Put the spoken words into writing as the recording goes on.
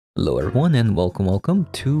Hello everyone and welcome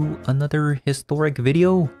to another historic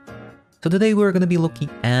video. So today we're going to be looking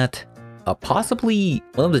at possibly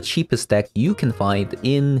one of the cheapest deck you can find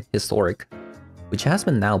in historic, which has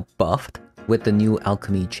been now buffed with the new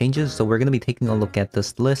alchemy changes. So we're going to be taking a look at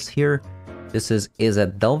this list here. This is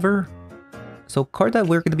Izzet Delver. So card that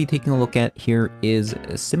we're going to be taking a look at here is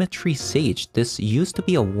Symmetry Sage. This used to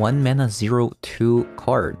be a 1 mana 0/2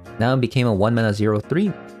 card. Now it became a 1 mana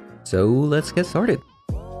 0/3. So let's get started.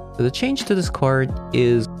 So the change to this card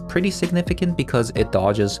is pretty significant because it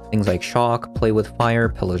dodges things like Shock, Play with Fire,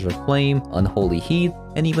 Pillars of Flame, Unholy Heat,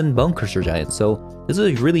 and even Bone Crusher Giant. So this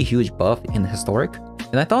is a really huge buff in Historic.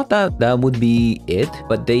 And I thought that would be it,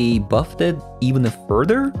 but they buffed it even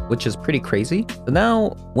further, which is pretty crazy. So now,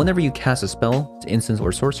 whenever you cast a spell, instance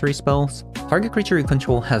or sorcery spells, target creature you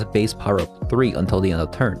control has base power of 3 until the end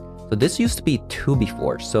of turn. So this used to be 2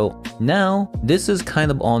 before, so now this is kind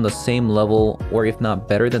of on the same level, or if not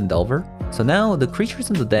better than Delver. So now the creatures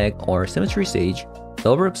in the deck are Symmetry Sage,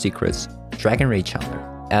 Delver of Secrets, Dragon Ray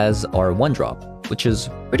Channeler as our 1-drop, which is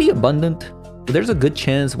pretty abundant. So there's a good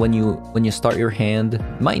chance when you start your hand,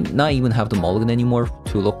 you might not even have to mulligan anymore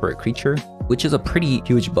to look for a creature, which is a pretty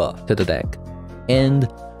huge buff to the deck. And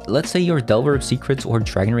let's say your Delver of Secrets or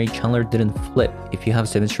Dragon Ray Channeler didn't flip. If you have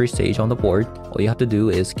Symmetry Sage on the board, all you have to do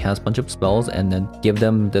is cast a bunch of spells and then give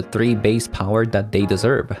them the 3 base power that they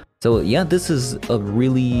deserve. So yeah, this is a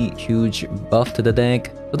really huge buff to the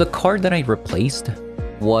deck. So the card that I replaced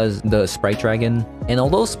was the Sprite Dragon. And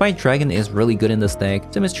although Sprite Dragon is really good in this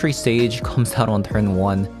deck, Symmetry Sage comes out on turn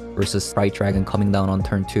 1 versus Sprite Dragon coming down on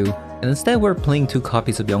turn 2. And instead we're playing 2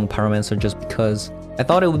 copies of Young Pyromancer just because I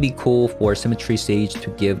thought it would be cool for Symmetry Sage to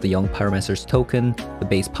give the Young Pyromancer's token the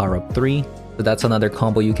base power up 3. So that's another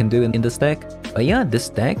combo you can do in this deck. But yeah, this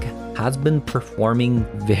deck has been performing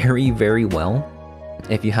very well.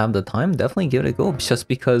 If you have the time, definitely give it a go. Just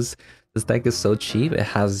because this deck is so cheap, it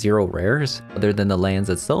has 0 rares other than the lands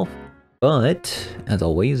itself. But as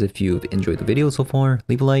always, if you've enjoyed the video so far,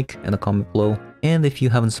 leave a like and a comment below. And if you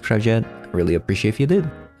haven't subscribed yet, I really appreciate if you did.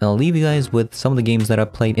 And I'll leave you guys with some of the games that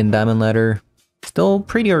I've played in Diamond Ladder. Still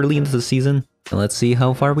pretty early into the season, and let's see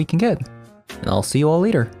how far we can get. And I'll see you all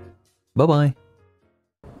later. Bye-bye.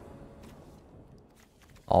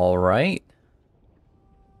 Alright.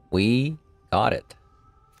 We got it.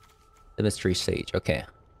 The Mystery Sage, okay.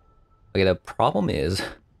 Okay, the problem is,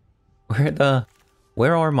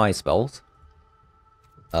 where are my spells?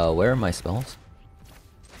 Where are my spells?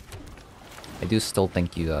 I do still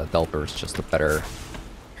think you, Delver is just a better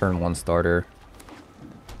turn 1 starter.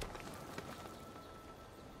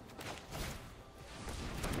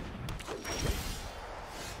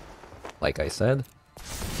 Like I said.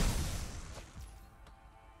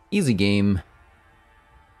 Easy game.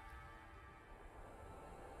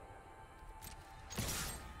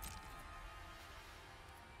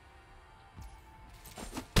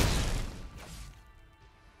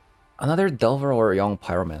 Another Delver or Young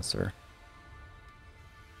Pyromancer.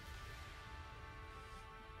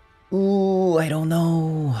 Ooh, I don't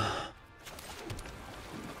know.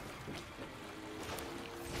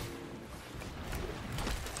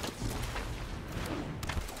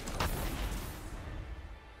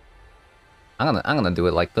 I'm gonna do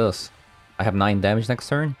it like this. I have 9 damage next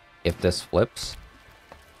turn. If this flips.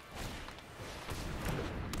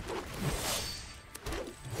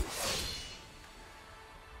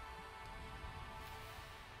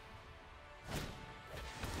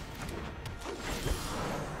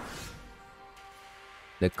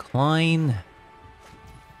 Decline.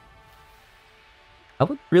 I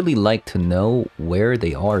would really like to know where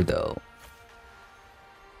they are though.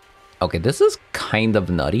 Okay, this is kind of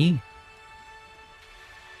nutty.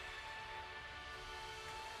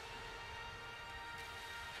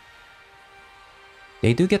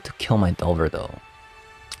 They do get to kill my Delver though,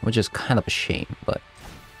 which is kind of a shame, but...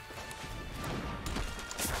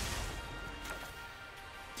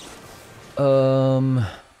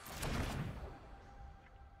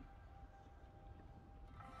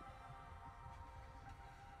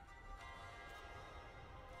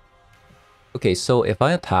 Okay, so if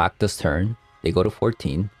I attack this turn, they go to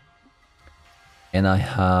 14. And I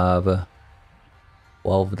have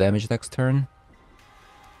 12 damage next turn.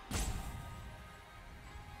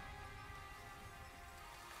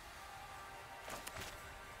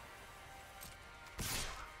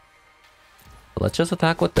 Let's just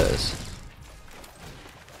attack with this.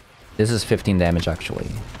 This is 15 damage actually.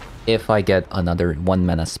 If I get another 1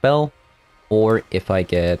 mana spell, or if I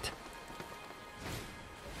get...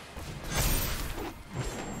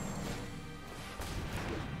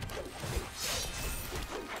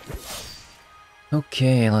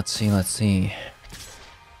 Okay, let's see.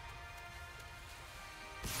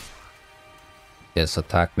 This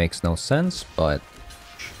attack makes no sense, but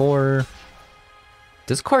sure.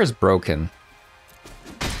 This card is broken.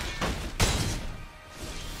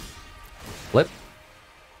 Flip.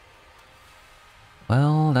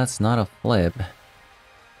 Well, that's not a flip.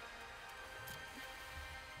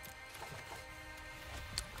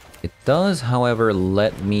 It does, however,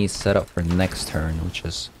 let me set up for next turn, which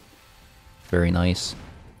is very nice.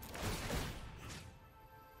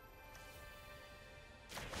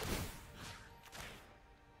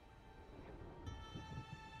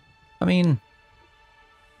 I mean,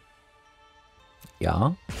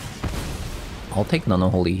 yeah. I'll take an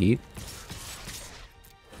Unholy Heat.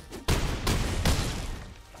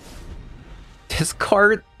 This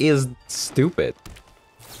card is stupid.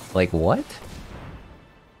 Like, what?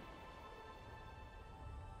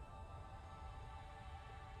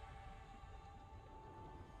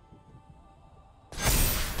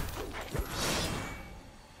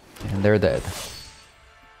 And they're dead.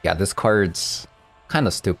 Yeah, this card's kind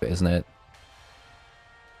of stupid, isn't it?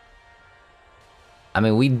 I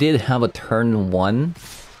mean, we did have a turn 1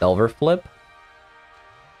 Delver flip,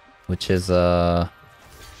 which is 2,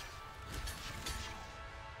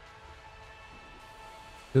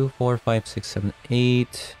 4, 5, 6, 7,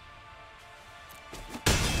 8.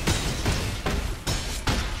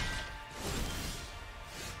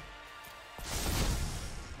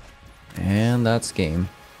 And that's game.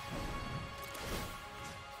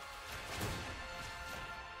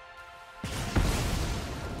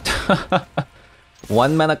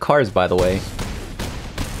 One mana cards, by the way.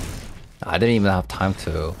 I didn't even have time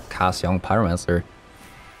to cast Young Pyromancer.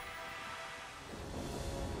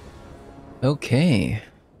 Okay.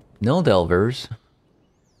 No Delvers.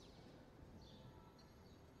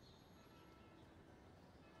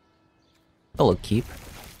 I'll keep.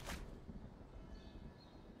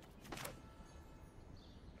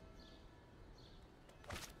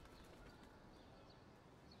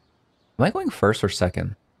 Am I going first or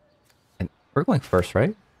second? We're going first,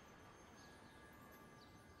 right?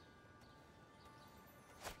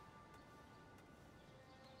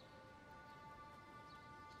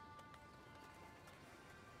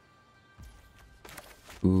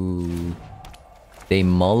 Ooh. They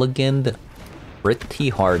mulliganed pretty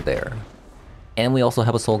hard there. And we also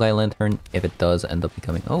have a Soul Guy Lantern if it does end up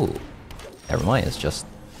becoming... Oh, never mind, it's just...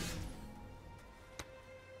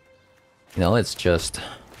 You know, it's just...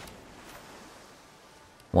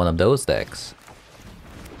 one of those decks.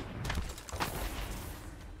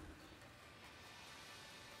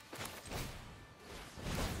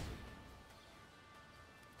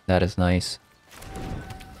 That is nice.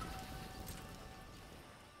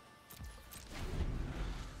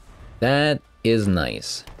 That is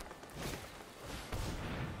nice.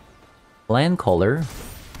 Land color.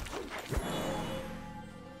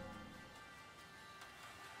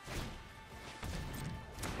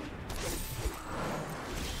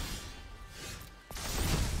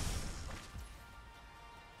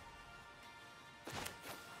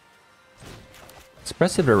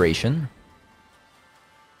 Expressive Duration.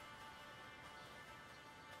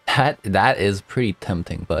 That is pretty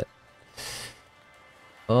tempting, but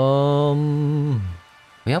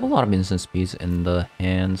we have a lot of instant speeds in the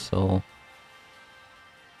hand, so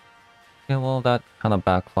yeah, well, that kind of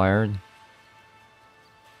backfired.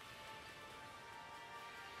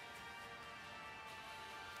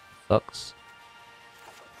 Sucks.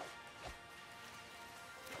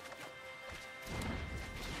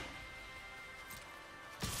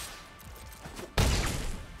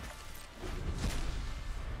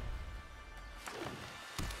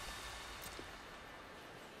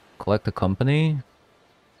 Collect the company?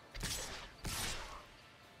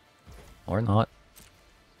 Or not.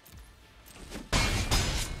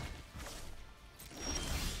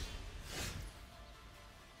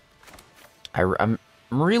 I'm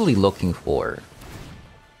really looking for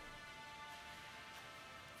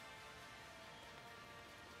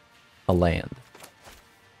a land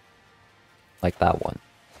like that one.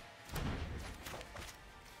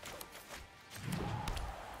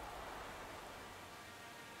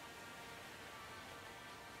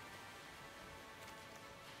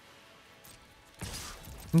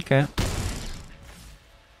 Okay.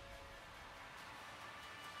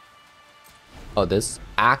 Oh, this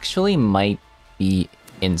actually might be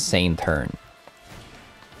insane turn.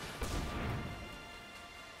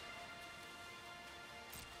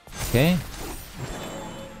 Okay.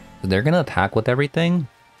 So they're gonna attack with everything.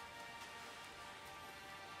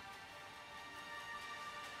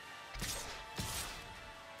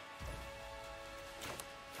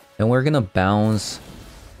 And we're gonna bounce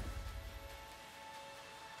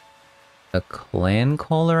a clan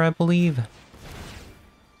caller, I believe.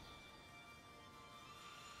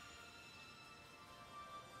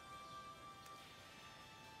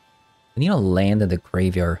 We need to land in the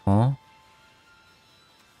graveyard, huh?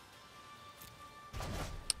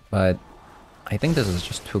 But I think this is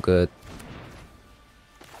just too good.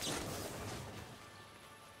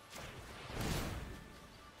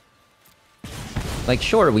 Like,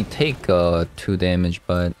 sure, we take 2 damage,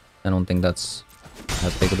 but I don't think that's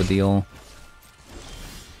as big of a deal.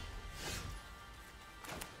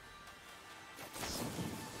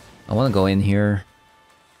 I want to go in here.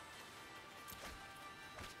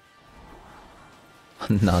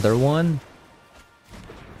 Another one?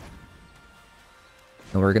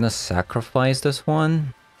 And we're gonna sacrifice this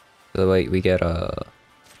one. So wait, we get a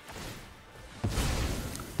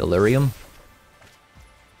Delirium.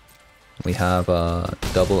 We have a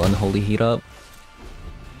double Unholy Heat up.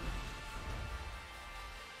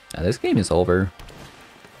 Yeah, this game is over.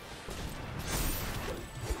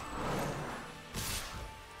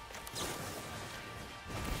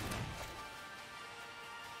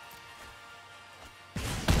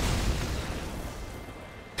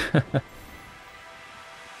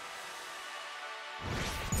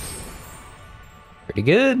 Pretty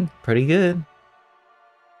good, pretty good.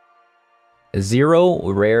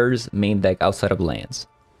 0 rares main deck outside of lands.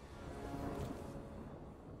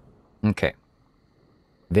 Okay.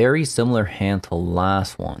 Very similar hand to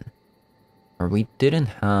last one. Or we didn't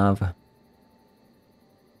have too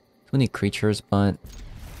many creatures, but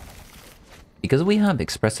because we have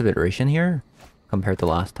expressive iteration here compared to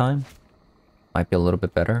last time, might be a little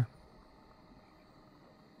bit better.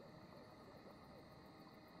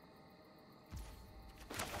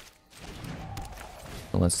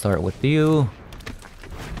 So let's start with you.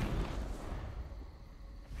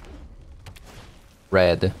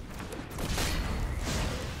 Red.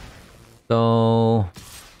 So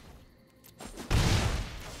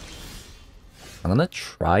I'm gonna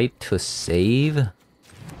try to save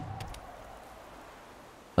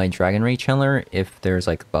my Dragon Ray Channeler if there's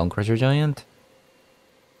like a Bone Crusher Giant.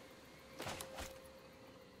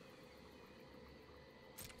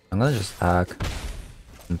 I'm gonna just hack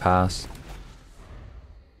and pass.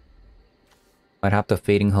 Might have to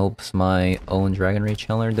Fading Hopes my own Dragon Ray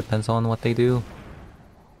Channeler, depends on what they do.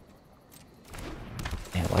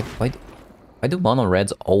 Man, why do mono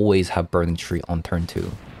reds always have Burning Tree on turn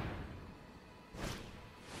 2?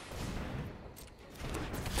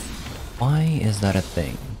 Why is that a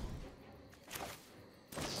thing?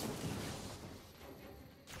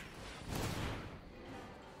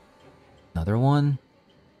 Another one?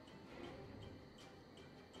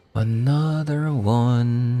 Another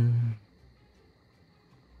one.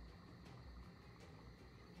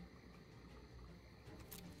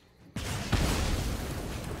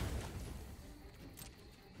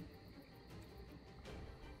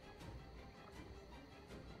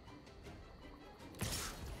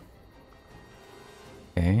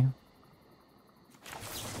 Okay.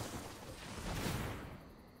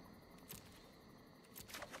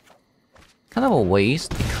 Kind of a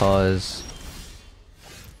waste because...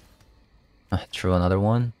 true, another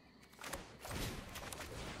one.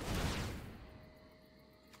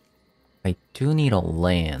 I do need a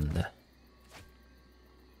land.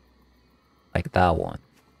 Like that one.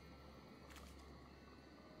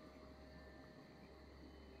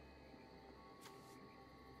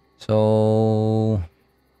 So...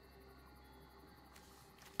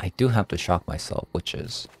 I do have to shock myself, which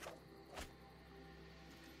is...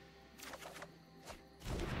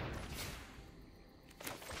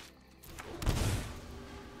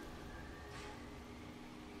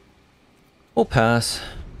 We'll pass.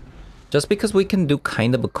 Just because we can do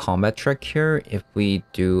kind of a combat trick here if we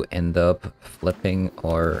do end up flipping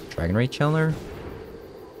our Dragon Ray Channeler.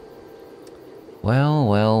 Well,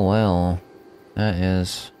 well, well. That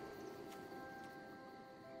is...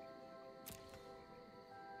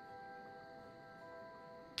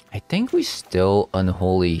 I think we still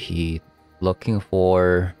Unholy Heat, looking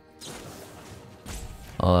for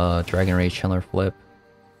Dragon Ray Channeler flip.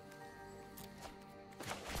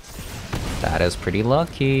 That is pretty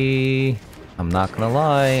lucky. I'm not gonna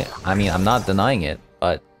lie. I mean, I'm not denying it,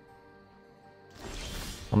 but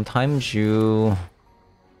sometimes you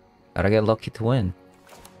gotta get lucky to win.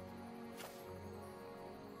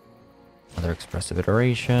 Another expressive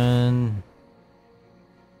iteration.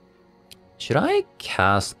 Should I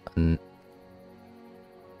cast an...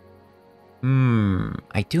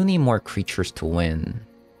 I do need more creatures to win.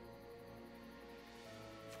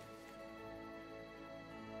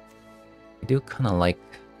 I do kind of like...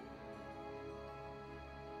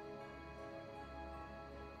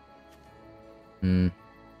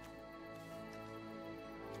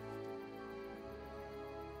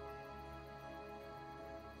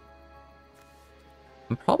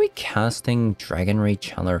 I'm probably casting Dragon Ray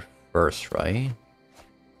Channeler first, right?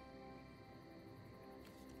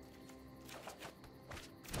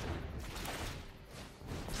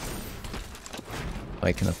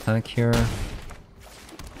 I can attack here.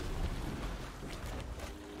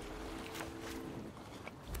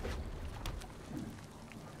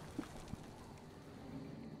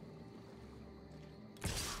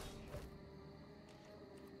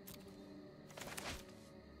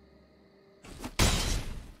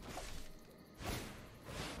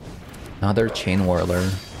 Another Chain Whirler.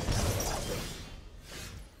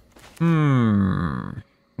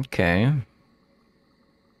 Okay.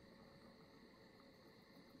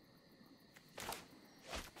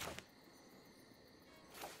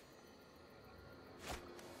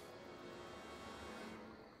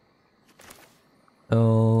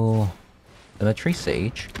 So, Symmetry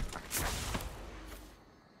Sage.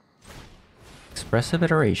 Expressive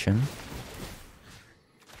Iteration.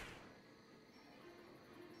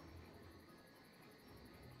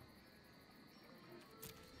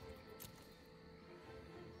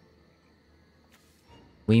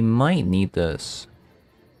 We might need this.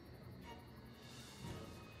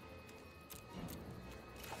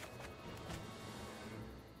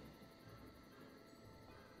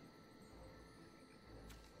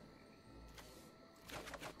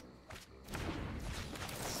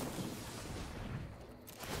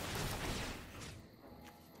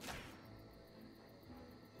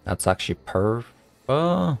 That's actually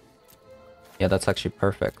yeah, that's actually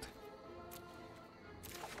perfect.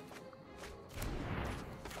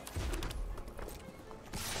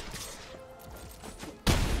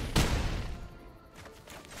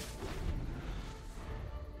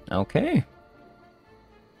 Okay.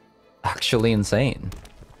 Actually insane.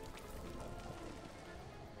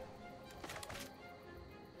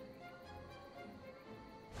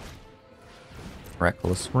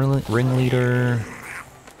 Reckless Ringleader.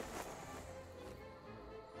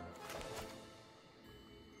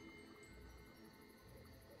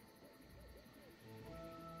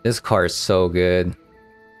 This card's so good.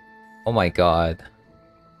 Oh my god.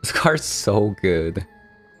 This card's so good.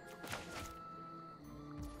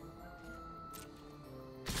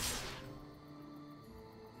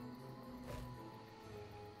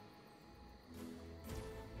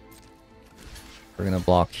 We're gonna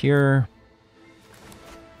block here.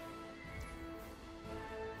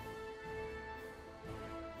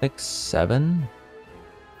 Six, 7.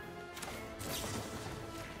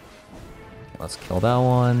 Let's kill that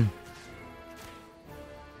one.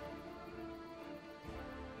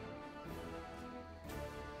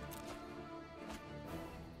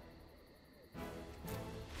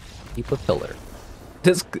 Keep a pillar.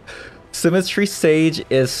 This Symmetry Sage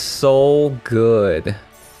is so good.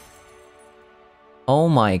 Oh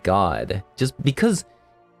my god. Just because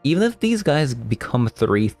even if these guys become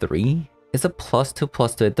 3/3, it's a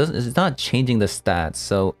 +2/+2. It's not changing the stats.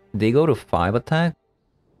 So they go to 5 attack.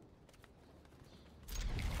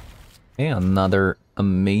 Okay, another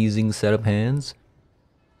amazing set of hands.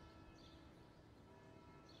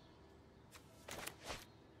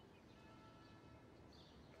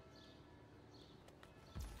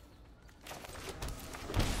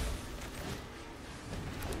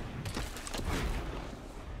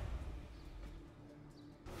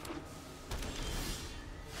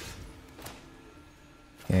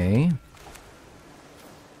 Okay.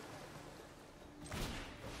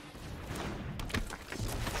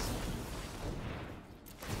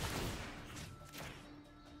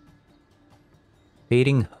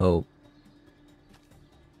 Fading Hope.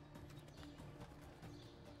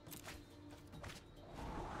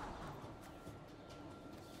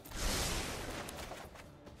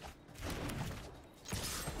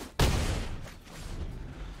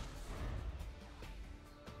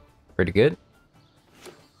 Pretty good.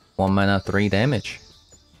 1 mana, 3 damage.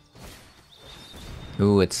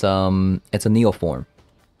 Ooh, it's a Neoform.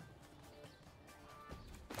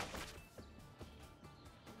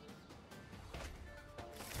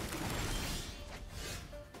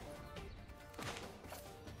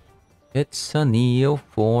 It's a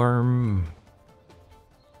Neoform.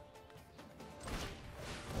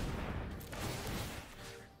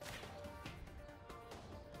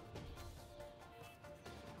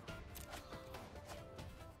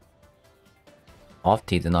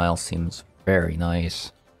 Off-T Denial seems very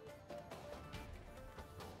nice.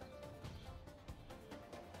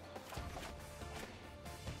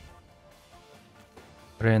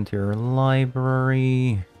 Put it into your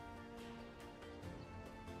library.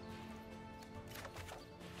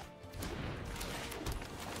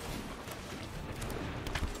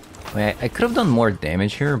 Wait, I could have done more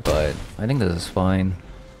damage here, but I think this is fine.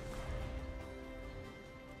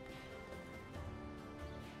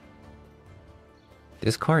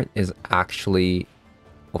 This card is actually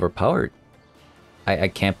overpowered. I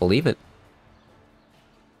can't believe it.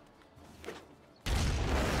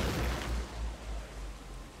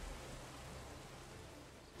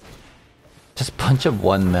 Just bunch of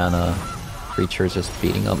 1 mana creatures just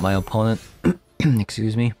beating up my opponent.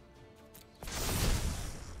 Excuse me.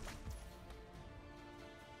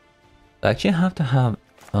 I actually have to have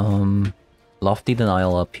Lofty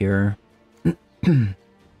Denial up here.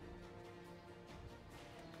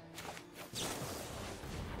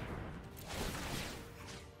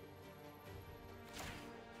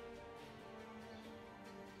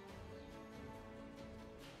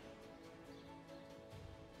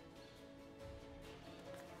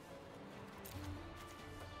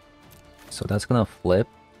 So that's gonna flip.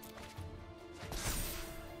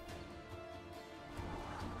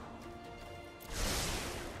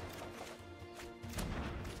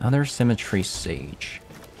 Another Symmetry Sage.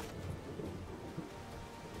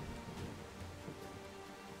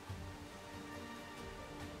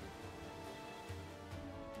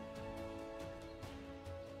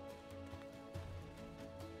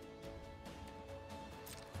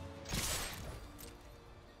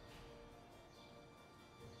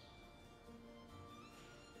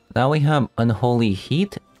 Now we have Unholy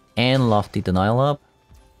Heat and Lofty Denial up.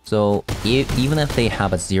 So even if they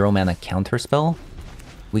have a 0 mana counter spell,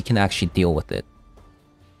 we can actually deal with it.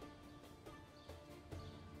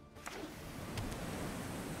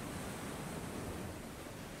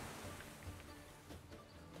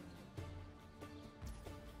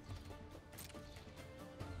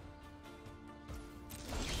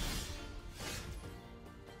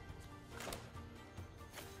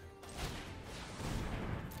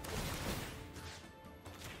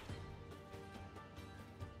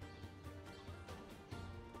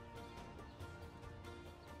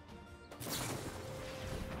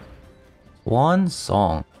 One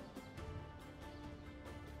song.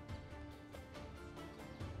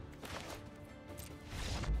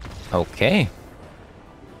 Okay.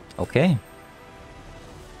 Okay.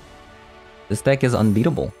 This deck is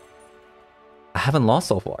unbeatable. I haven't lost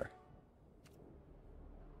so far.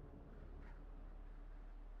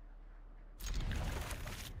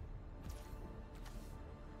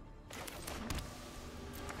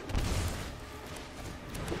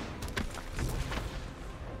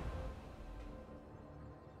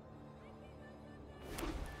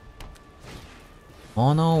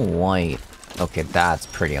 Mono white. Okay, that's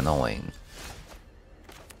pretty annoying.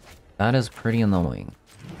 That is pretty annoying.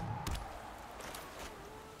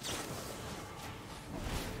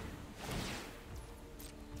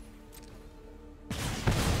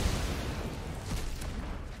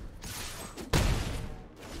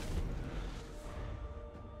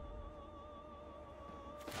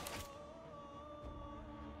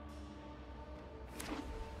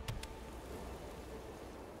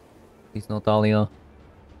 Please no Thalia.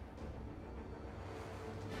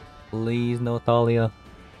 Please no Thalia.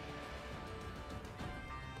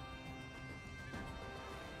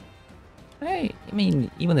 Hey, I mean,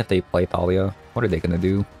 even if they play Thalia, what are they gonna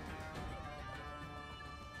do?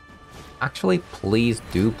 Actually, please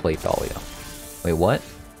do play Thalia. Wait, what?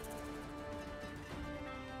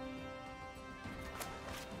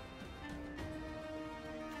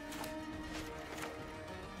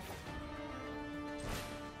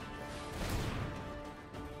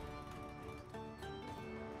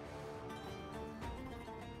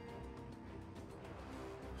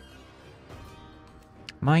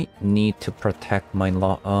 Might need to protect my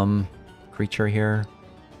creature here.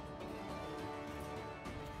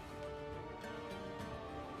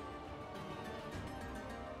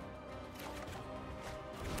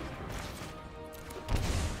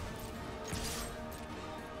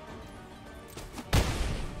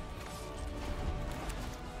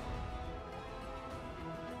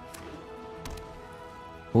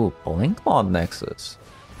 Ooh, Blinkbot Nexus.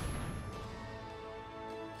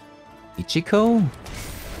 Ichiko?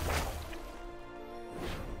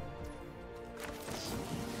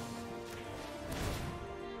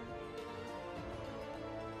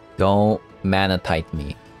 Don't mana type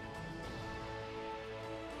me.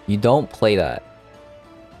 You don't play that.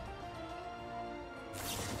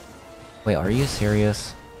 Wait, are you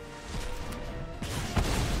serious?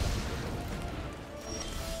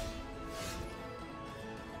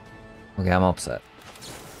 Okay, I'm upset.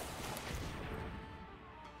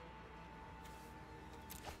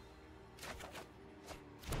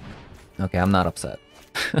 Okay, I'm not upset.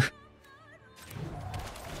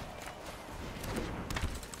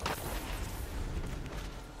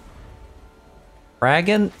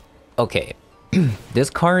 Dragon? Okay.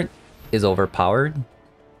 This card is overpowered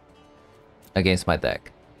against my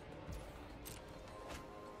deck.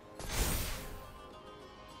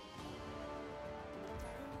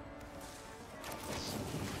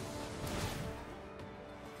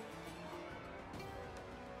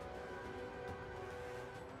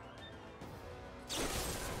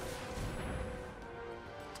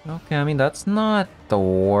 Okay, I mean, that's not the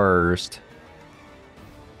worst.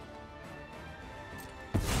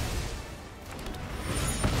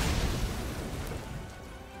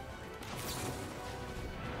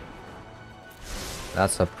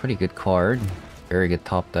 That's a pretty good card. Very good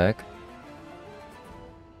top deck.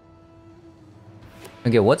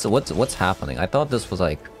 Okay, what's happening? I thought this was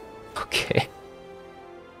like... Okay.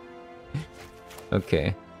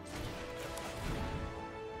 Okay.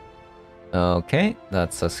 Okay,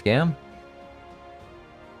 that's a scam.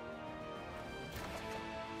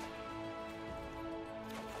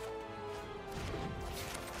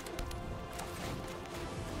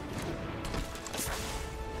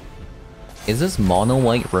 Is this mono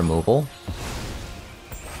white removal?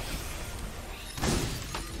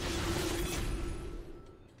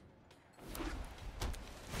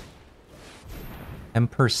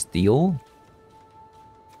 Emperor Steel?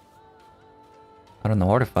 I don't know,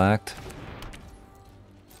 artifact.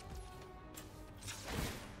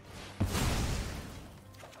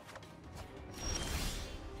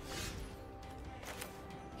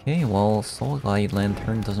 Okay, well, Soul Guide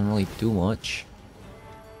Lantern doesn't really do much.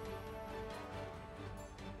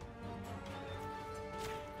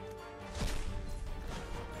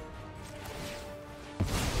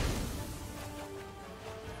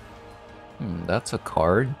 That's a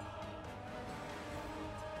card.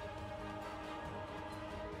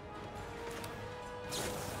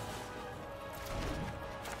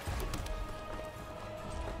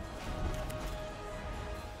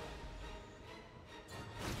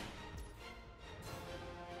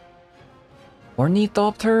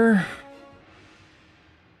 Ornithopter?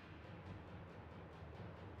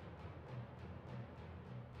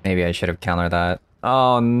 Maybe I should have countered that.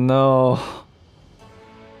 Oh no.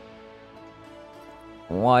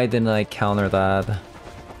 Why didn't I counter that?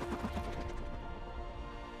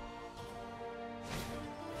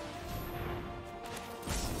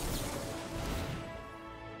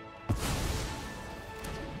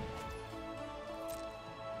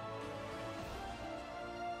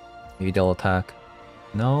 Maybe they'll attack.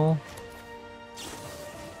 No?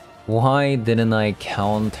 Why didn't I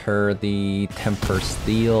counter the Temper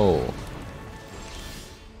Steel?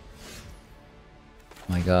 Oh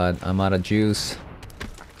my god, I'm out of juice.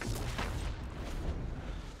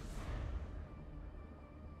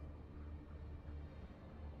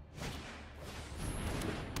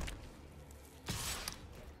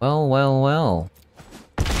 Well, well, well.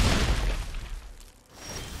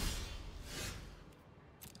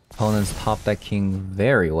 Opponent's top decking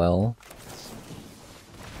very well.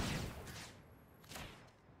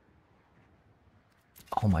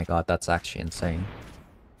 Oh my god, that's actually insane.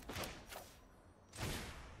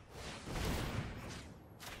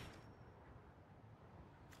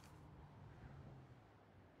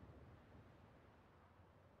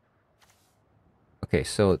 Okay,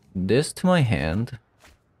 so this to my hand.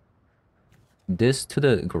 This to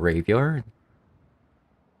the graveyard.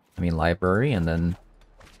 I mean library, and then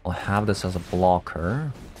I'll have this as a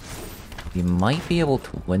blocker. We might be able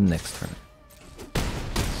to win next turn.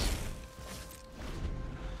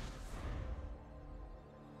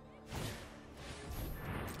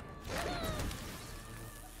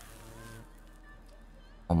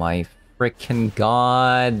 Oh my freaking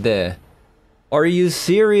god. Are you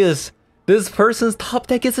serious? This person's top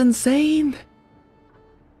deck is insane.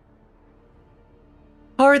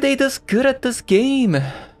 How are they this good at this game?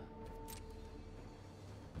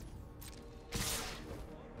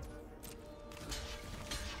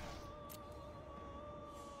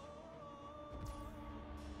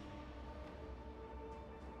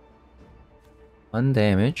 One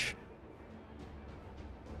damage.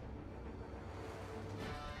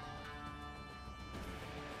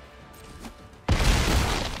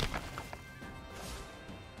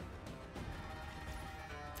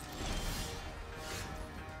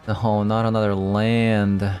 Oh, not another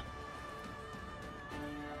land.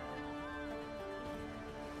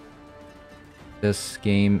 This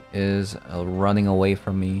game is running away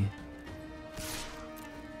from me.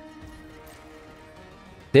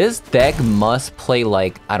 This deck must play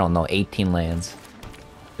like, I don't know, 18 lands.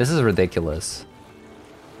 This is ridiculous.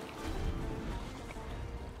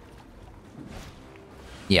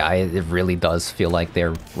 Yeah, it really does feel like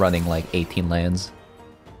they're running like 18 lands.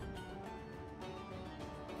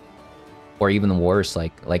 or even worse,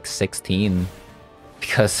 like 16,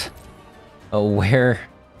 because where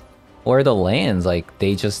are the lands? Like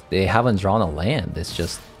they haven't drawn a land. It's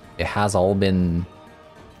just it has all been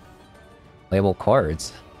label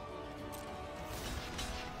cards.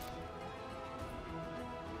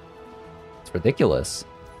 It's ridiculous.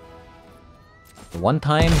 One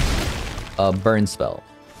time, burn spell,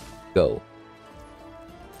 go.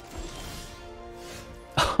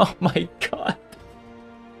 Oh my god.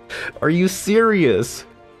 Are you serious?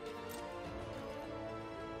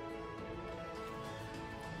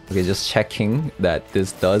 Okay, just checking that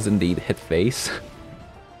this does indeed hit face.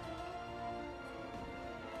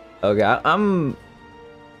 Okay, I don't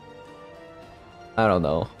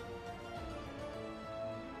know.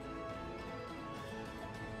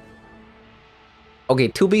 Okay,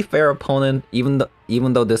 to be fair, opponent, even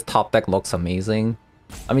though this top deck looks amazing,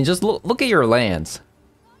 I mean, just look at your lands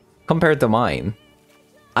compared to mine.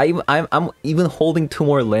 I'm even holding 2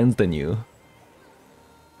 more lands than you.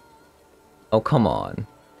 Oh, come on.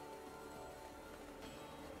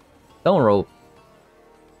 Don't rope.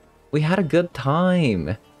 We had a good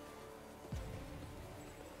time.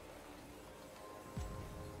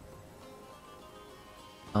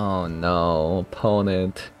 Oh no,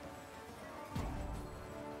 opponent.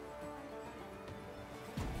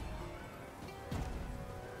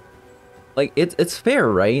 Like, it's fair,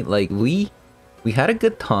 right? Like, we had a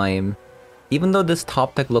good time, even though this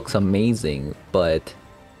top deck looks amazing, but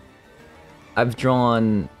I've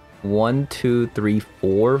drawn 1, 2, 3,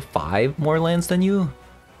 4, 5 more lands than you.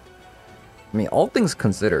 I mean, all things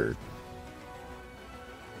considered,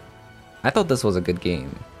 I thought this was a good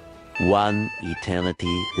game. One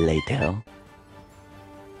eternity later.